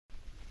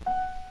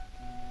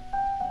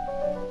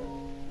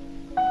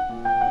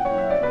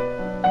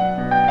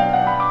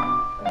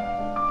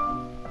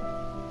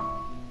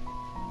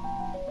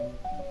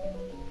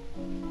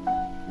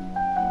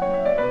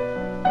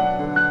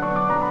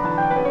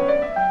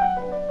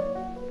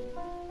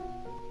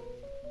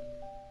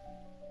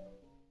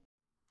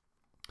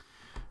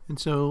And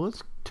so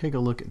let's take a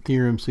look at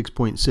Theorem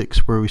 6.6,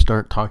 where we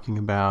start talking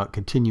about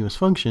continuous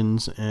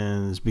functions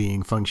as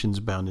being functions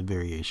of bounded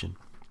variation.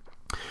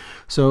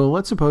 So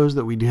let's suppose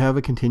that we do have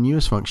a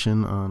continuous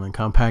function on a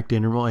compact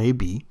interval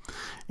AB,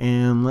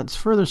 and let's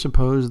further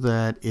suppose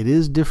that it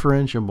is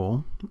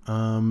differentiable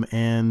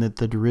and that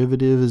the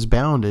derivative is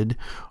bounded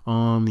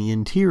on the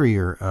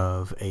interior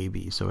of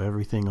AB, so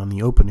everything on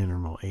the open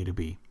interval A to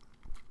B.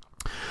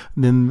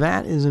 Then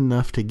that is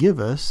enough to give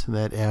us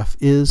that f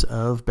is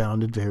of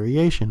bounded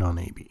variation on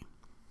AB.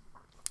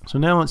 So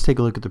now let's take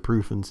a look at the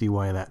proof and see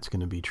why that's going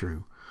to be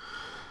true.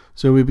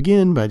 So we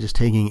begin by just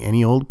taking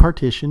any old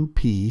partition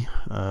P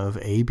of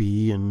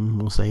AB, and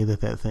we'll say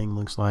that that thing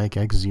looks like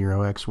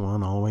x0,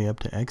 x1, all the way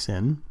up to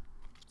xn.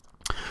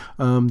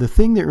 The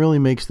thing that really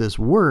makes this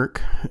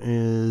work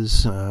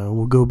is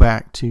we'll go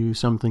back to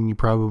something you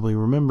probably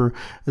remember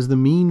as the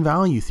mean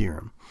value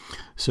theorem.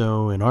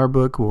 So in our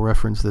book, we'll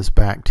reference this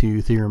back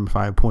to Theorem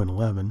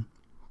 5.11.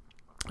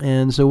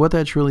 And so what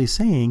that's really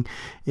saying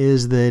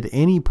is that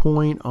any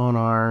point on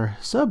our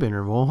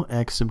subinterval,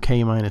 x sub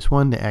k minus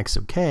 1 to x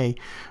sub k,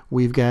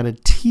 we've got a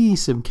t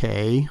sub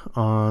k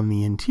on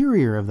the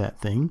interior of that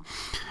thing,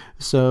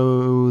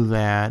 so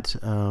that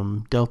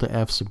delta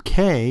f sub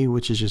k,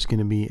 which is just going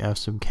to be f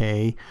sub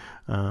k,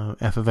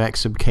 f of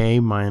x sub k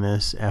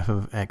minus f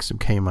of x sub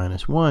k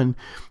minus 1,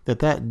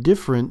 that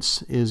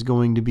difference is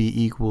going to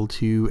be equal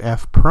to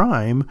f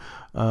prime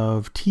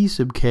of t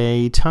sub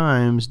k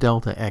times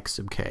delta x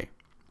sub k.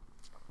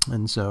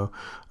 And so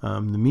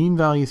the mean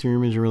value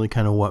theorem is really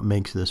kind of what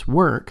makes this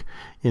work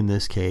in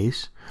this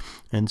case.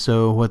 And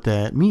so what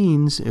that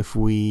means, if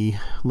we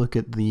look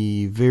at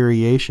the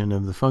variation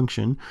of the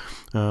function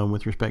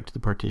with respect to the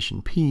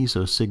partition P,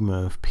 so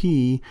sigma of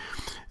P,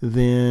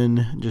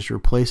 then just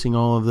replacing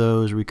all of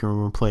those, we can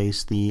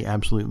replace the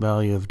absolute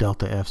value of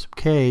delta f sub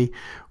k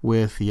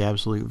with the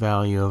absolute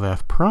value of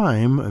f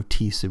prime of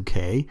t sub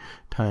k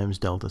times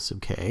delta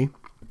sub k.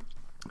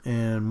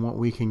 And what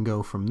we can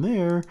go from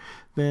there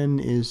then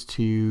is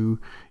to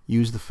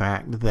use the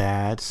fact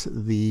that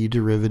the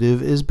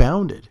derivative is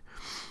bounded.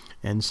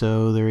 And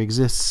so there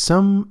exists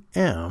some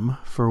m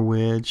for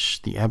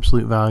which the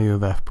absolute value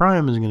of f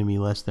prime is going to be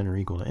less than or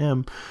equal to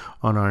m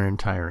on our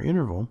entire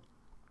interval,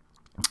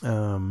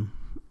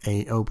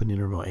 a open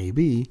interval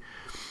AB.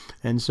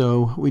 And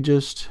so we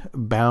just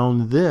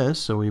bound this,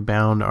 so we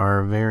bound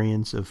our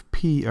variance of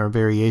P, our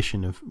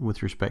variation of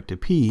with respect to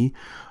P,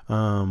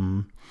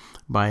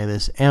 by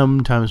this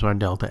m times our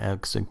delta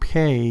x sub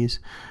k's.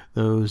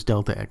 Those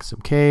delta x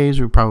sub k's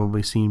we've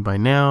probably seen by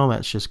now.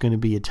 That's just going to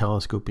be a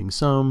telescoping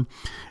sum,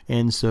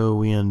 and so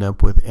we end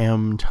up with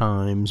m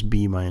times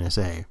b minus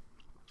a.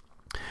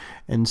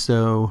 And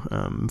so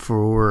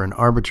for an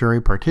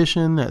arbitrary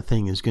partition, that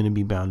thing is going to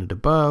be bounded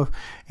above,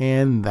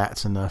 and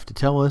that's enough to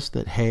tell us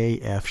that, hey,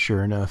 f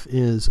sure enough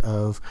is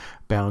of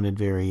bounded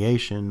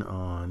variation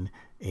on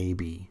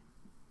AB.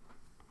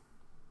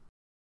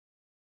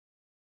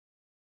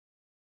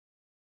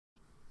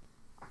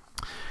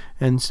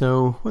 And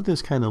so what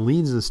this kind of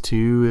leads us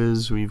to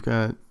is we've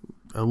got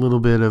a little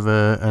bit of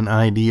an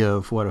idea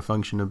of what a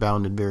function of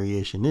bounded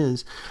variation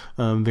is.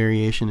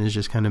 Variation is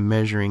just kind of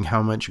measuring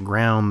how much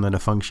ground that a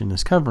function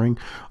is covering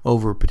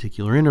over a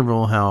particular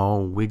interval, how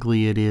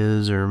wiggly it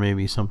is, or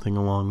maybe something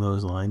along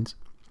those lines.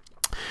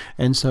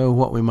 And so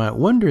what we might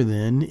wonder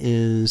then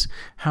is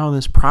how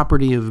this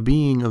property of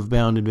being of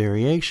bounded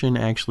variation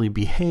actually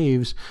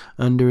behaves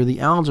under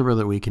the algebra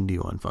that we can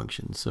do on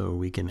functions. So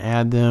we can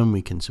add them,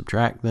 we can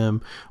subtract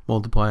them,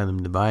 multiply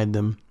them, divide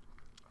them.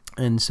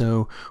 And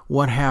so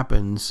what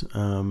happens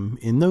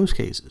in those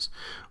cases?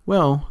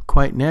 Well,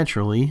 quite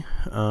naturally,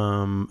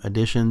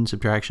 addition,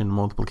 subtraction, and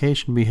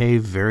multiplication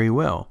behave very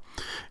well.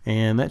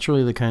 And that's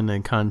really the kind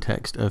of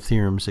context of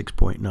Theorem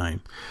 6.9.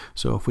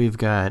 So if we've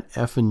got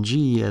f and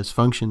g as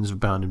functions of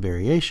bounded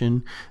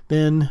variation,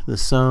 then the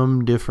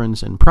sum,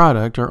 difference, and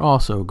product are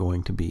also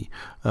going to be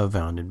of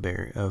bounded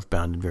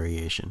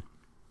variation.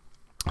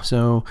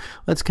 So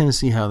let's kind of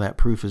see how that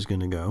proof is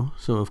going to go.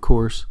 So of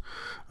course,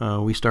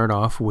 we start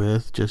off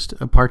with just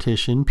a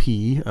partition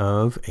P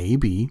of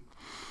AB.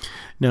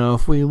 Now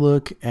if we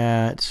look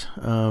at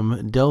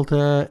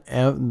delta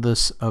of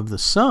the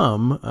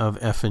sum of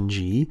f and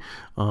g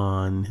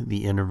on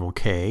the interval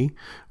k,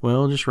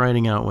 well, just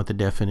writing out what the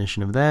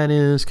definition of that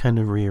is, kind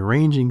of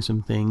rearranging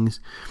some things,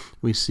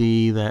 we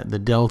see that the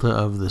delta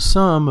of the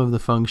sum of the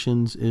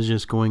functions is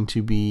just going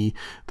to be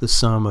the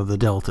sum of the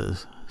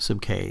deltas sub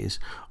k's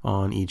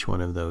on each one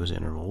of those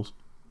intervals.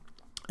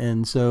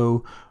 And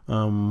so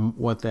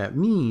what that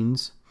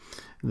means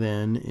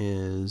then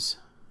is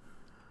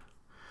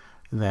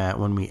that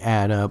when we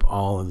add up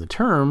all of the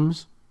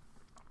terms,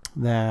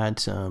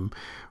 that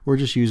we're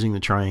just using the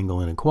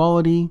triangle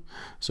inequality,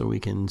 so we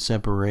can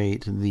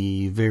separate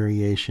the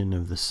variation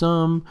of the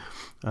sum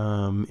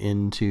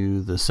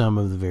into the sum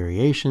of the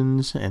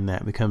variations, and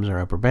that becomes our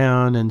upper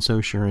bound. And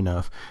so sure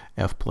enough,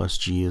 f plus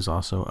g is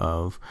also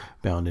of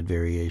bounded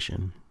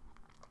variation.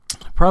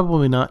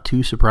 Probably not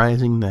too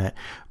surprising that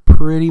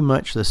pretty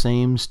much the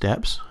same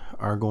steps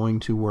are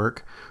going to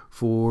work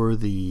for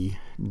the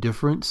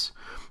difference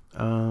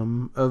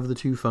of the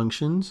two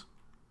functions,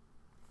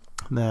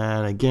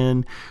 that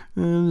again,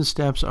 the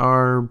steps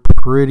are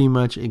pretty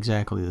much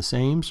exactly the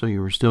same, so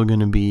you're still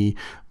going to be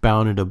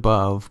bounded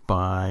above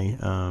by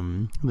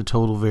the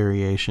total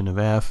variation of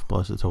f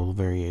plus the total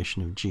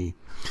variation of g.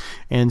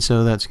 And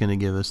so that's going to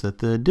give us that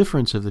the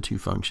difference of the two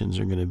functions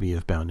are going to be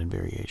of bounded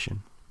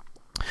variation.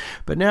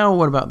 But now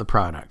what about the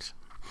product?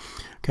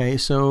 Okay,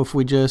 so if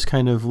we just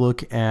kind of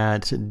look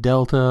at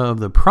delta of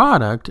the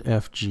product,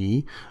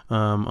 fg,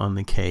 on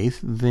the kth,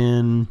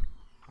 then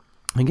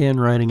again,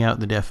 writing out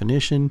the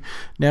definition,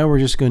 now we're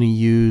just going to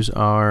use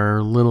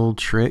our little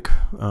trick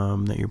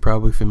that you're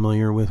probably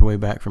familiar with way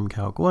back from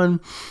Calc 1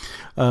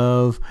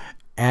 of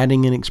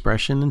adding an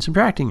expression and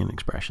subtracting an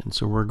expression.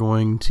 So we're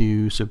going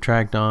to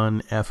subtract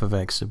on f of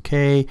x sub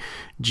k,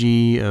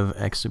 g of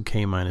x sub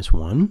k minus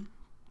 1.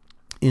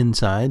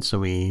 Inside, so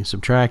we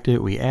subtract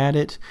it, we add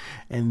it,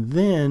 and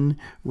then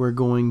we're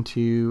going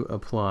to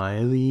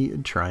apply the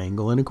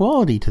triangle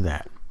inequality to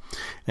that.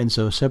 And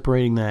so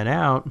separating that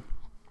out,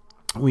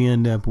 we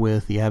end up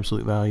with the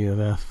absolute value of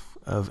f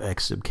of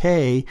x sub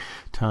k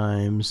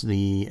times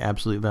the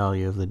absolute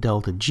value of the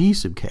delta g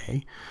sub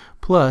k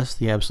plus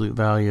the absolute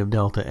value of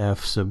delta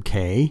f sub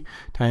k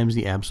times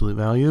the absolute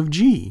value of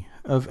g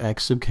of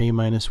x sub k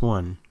minus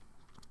 1.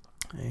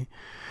 Okay.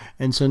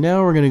 And so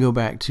now we're going to go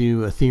back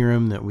to a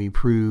theorem that we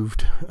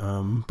proved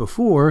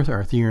before,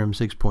 our Theorem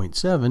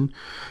 6.7,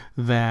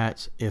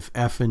 that if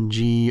f and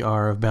g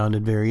are of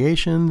bounded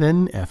variation,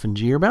 then f and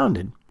g are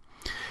bounded.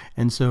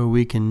 And so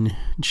we can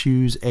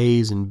choose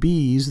a's and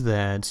b's,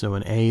 so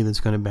an a that's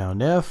going to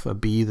bound f, a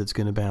b that's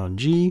going to bound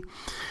g.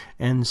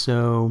 And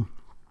so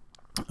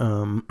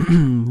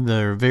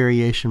the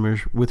variation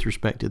with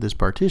respect to this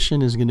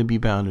partition is going to be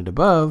bounded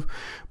above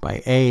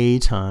by a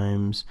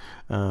times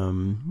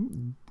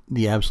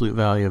the absolute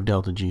value of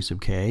delta g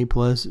sub k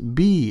plus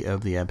b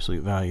of the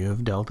absolute value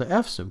of delta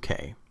f sub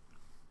k.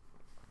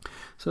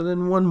 So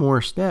then one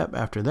more step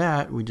after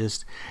that, we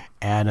just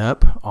add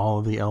up all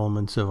of the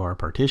elements of our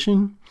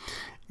partition,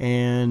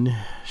 and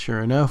sure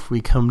enough, we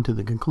come to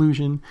the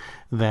conclusion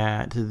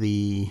that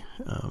the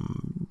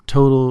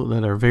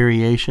our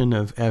variation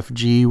of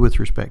fg with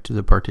respect to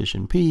the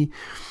partition P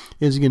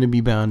is going to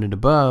be bounded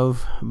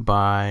above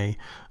by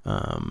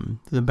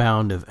the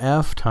bound of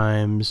f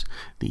times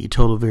the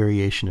total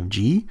variation of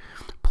g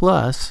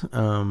plus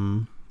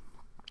the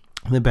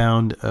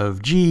bound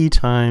of g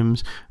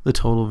times the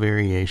total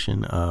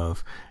variation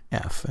of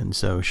f. And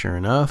so sure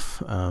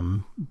enough,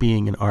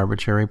 being an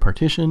arbitrary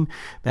partition,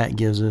 that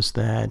gives us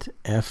that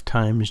f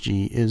times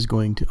g is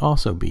going to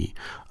also be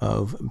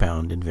of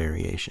bounded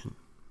variation.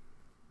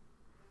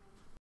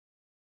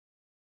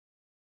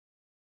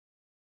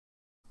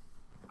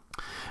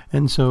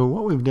 And so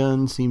what we've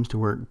done seems to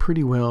work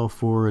pretty well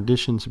for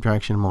addition,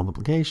 subtraction, and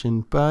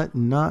multiplication, but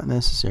not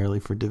necessarily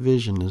for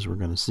division, as we're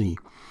going to see.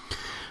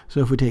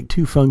 So if we take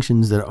two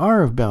functions that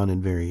are of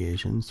bounded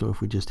variation, so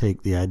if we just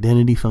take the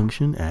identity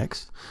function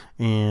x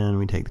and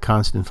we take the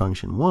constant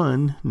function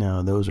 1,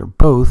 now those are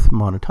both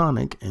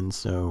monotonic and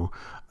so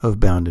of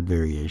bounded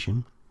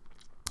variation.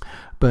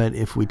 But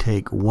if we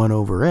take 1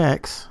 over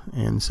x,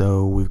 and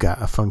so we've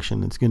got a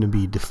function that's going to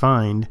be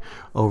defined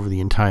over the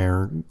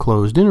entire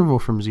closed interval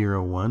from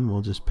 0, 1,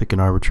 we'll just pick an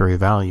arbitrary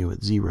value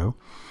at 0.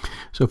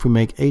 So if we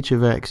make h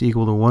of x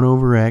equal to 1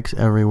 over x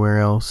everywhere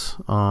else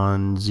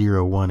on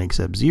 0, 1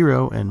 except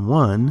 0, and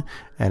 1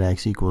 at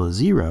x equals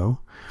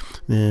 0,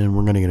 then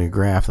we're going to get a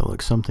graph that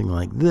looks something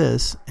like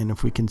this. And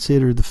if we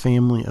consider the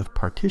family of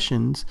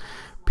partitions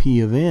P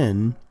of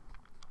n,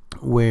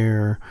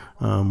 where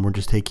we're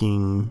just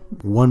taking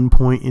one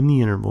point in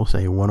the interval,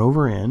 say 1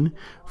 over n,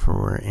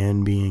 for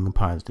n being a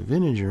positive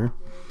integer,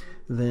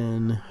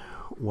 then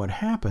what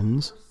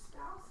happens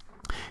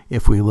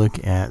if we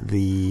look at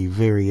the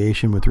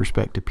variation with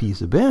respect to p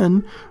sub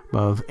n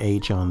of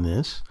h on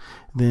this,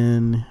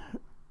 then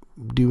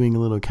doing a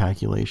little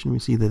calculation, we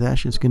see that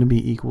that's just going to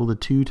be equal to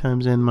 2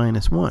 times n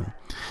minus 1.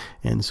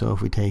 And so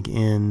if we take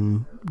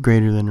n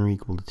greater than or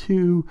equal to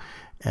 2,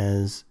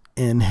 as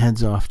n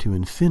heads off to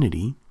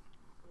infinity,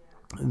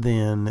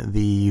 then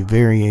the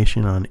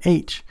variation on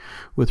h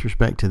with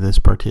respect to this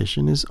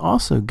partition is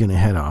also going to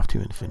head off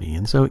to infinity,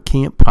 and so it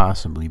can't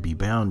possibly be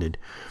bounded.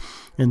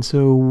 And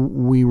so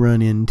we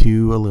run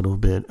into a little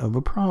bit of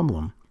a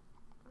problem.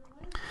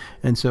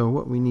 And so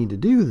what we need to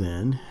do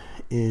then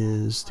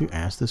is to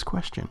ask this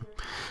question.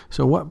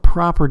 So what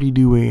property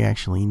do we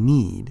actually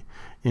need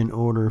in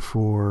order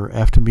for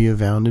f to be a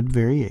bounded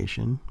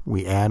variation?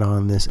 We add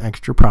on this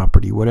extra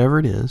property, whatever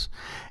it is,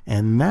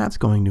 and that's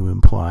going to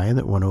imply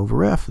that 1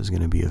 over f is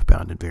going to be of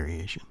bounded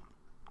variation.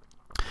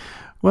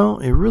 Well,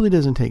 it really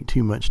doesn't take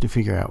too much to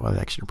figure out what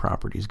extra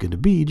property is going to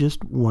be.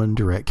 Just one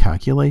direct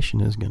calculation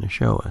is going to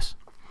show us.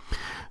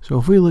 So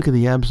if we look at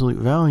the absolute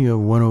value of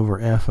 1 over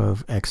f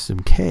of x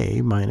sub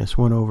k minus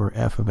 1 over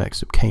f of x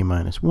sub k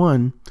minus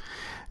 1,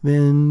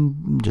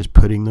 then just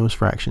putting those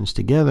fractions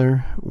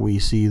together, we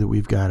see that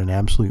we've got an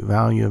absolute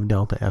value of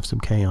delta f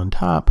sub k on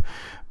top,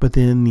 but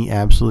then the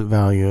absolute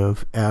value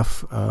of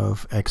f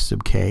of x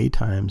sub k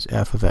times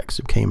f of x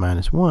sub k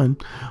minus 1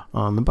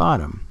 on the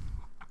bottom.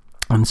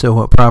 And so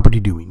what property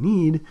do we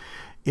need?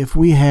 If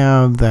we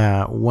have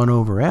that 1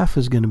 over f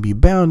is going to be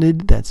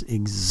bounded, that's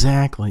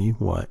exactly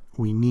what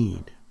we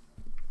need.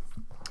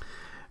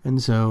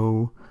 And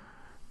so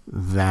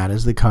that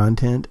is the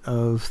content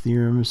of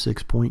Theorem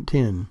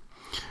 6.10.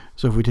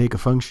 So if we take a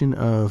function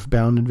of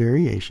bounded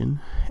variation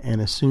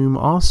and assume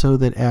also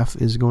that f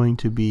is going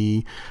to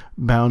be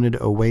bounded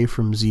away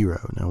from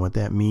 0. Now what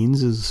that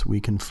means is we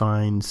can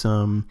find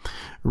some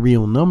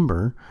real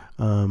number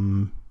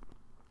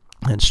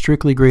that's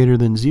strictly greater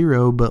than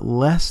 0 but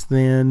less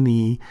than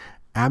the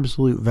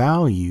absolute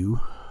value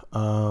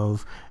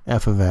of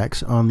f of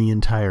x on the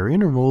entire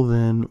interval,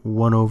 then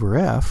 1 over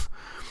f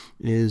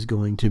is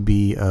going to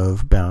be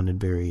of bounded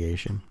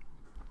variation.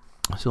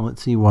 So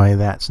let's see why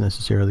that's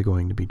necessarily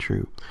going to be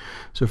true.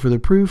 So for the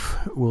proof,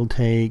 we'll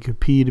take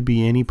P to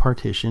be any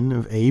partition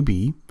of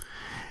AB,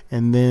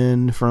 and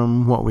then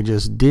from what we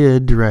just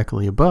did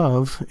directly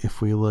above,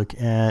 if we look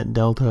at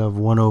delta of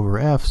 1 over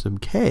f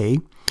sub k,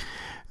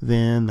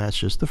 then that's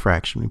just the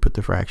fraction. We put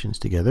the fractions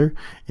together,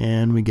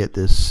 and we get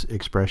this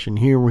expression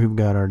here where we've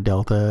got our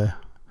delta,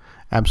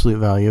 absolute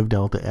value of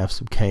delta f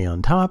sub k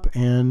on top,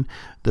 and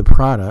the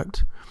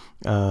product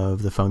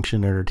of the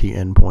function at our t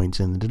endpoints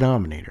in the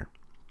denominator.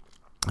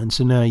 And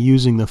so now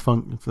using the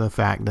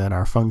fact that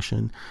our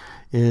function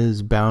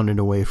is bounded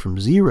away from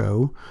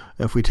 0,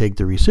 if we take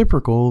the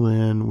reciprocal,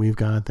 then we've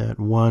got that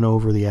 1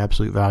 over the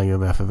absolute value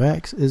of f of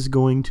x is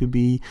going to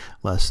be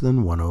less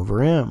than 1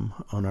 over m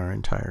on our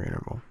entire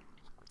interval.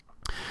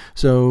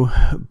 So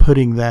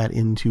putting that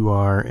into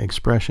our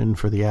expression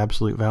for the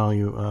absolute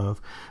value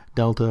of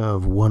delta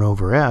of 1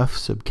 over f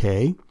sub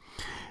k,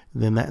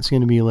 then that's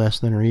going to be less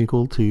than or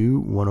equal to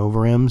 1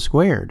 over m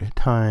squared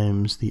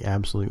times the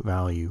absolute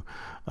value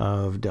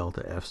of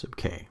delta f sub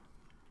k.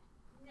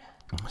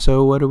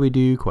 So what do we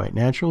do? Quite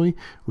naturally,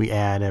 we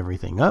add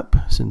everything up.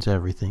 Since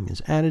everything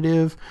is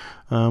additive,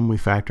 we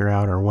factor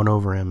out our 1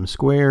 over m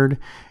squared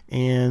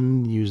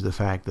and use the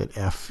fact that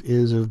f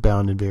is of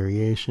bounded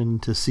variation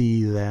to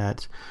see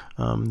that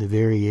the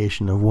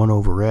variation of 1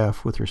 over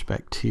f with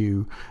respect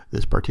to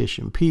this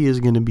partition P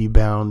is going to be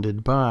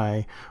bounded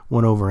by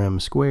 1 over m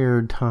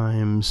squared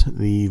times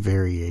the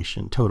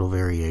variation, total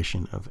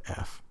variation of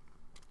f.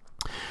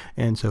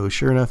 And so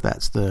sure enough,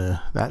 that's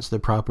the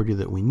property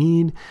that we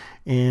need,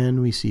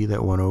 and we see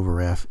that 1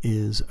 over f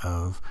is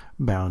of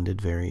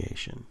bounded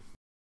variation.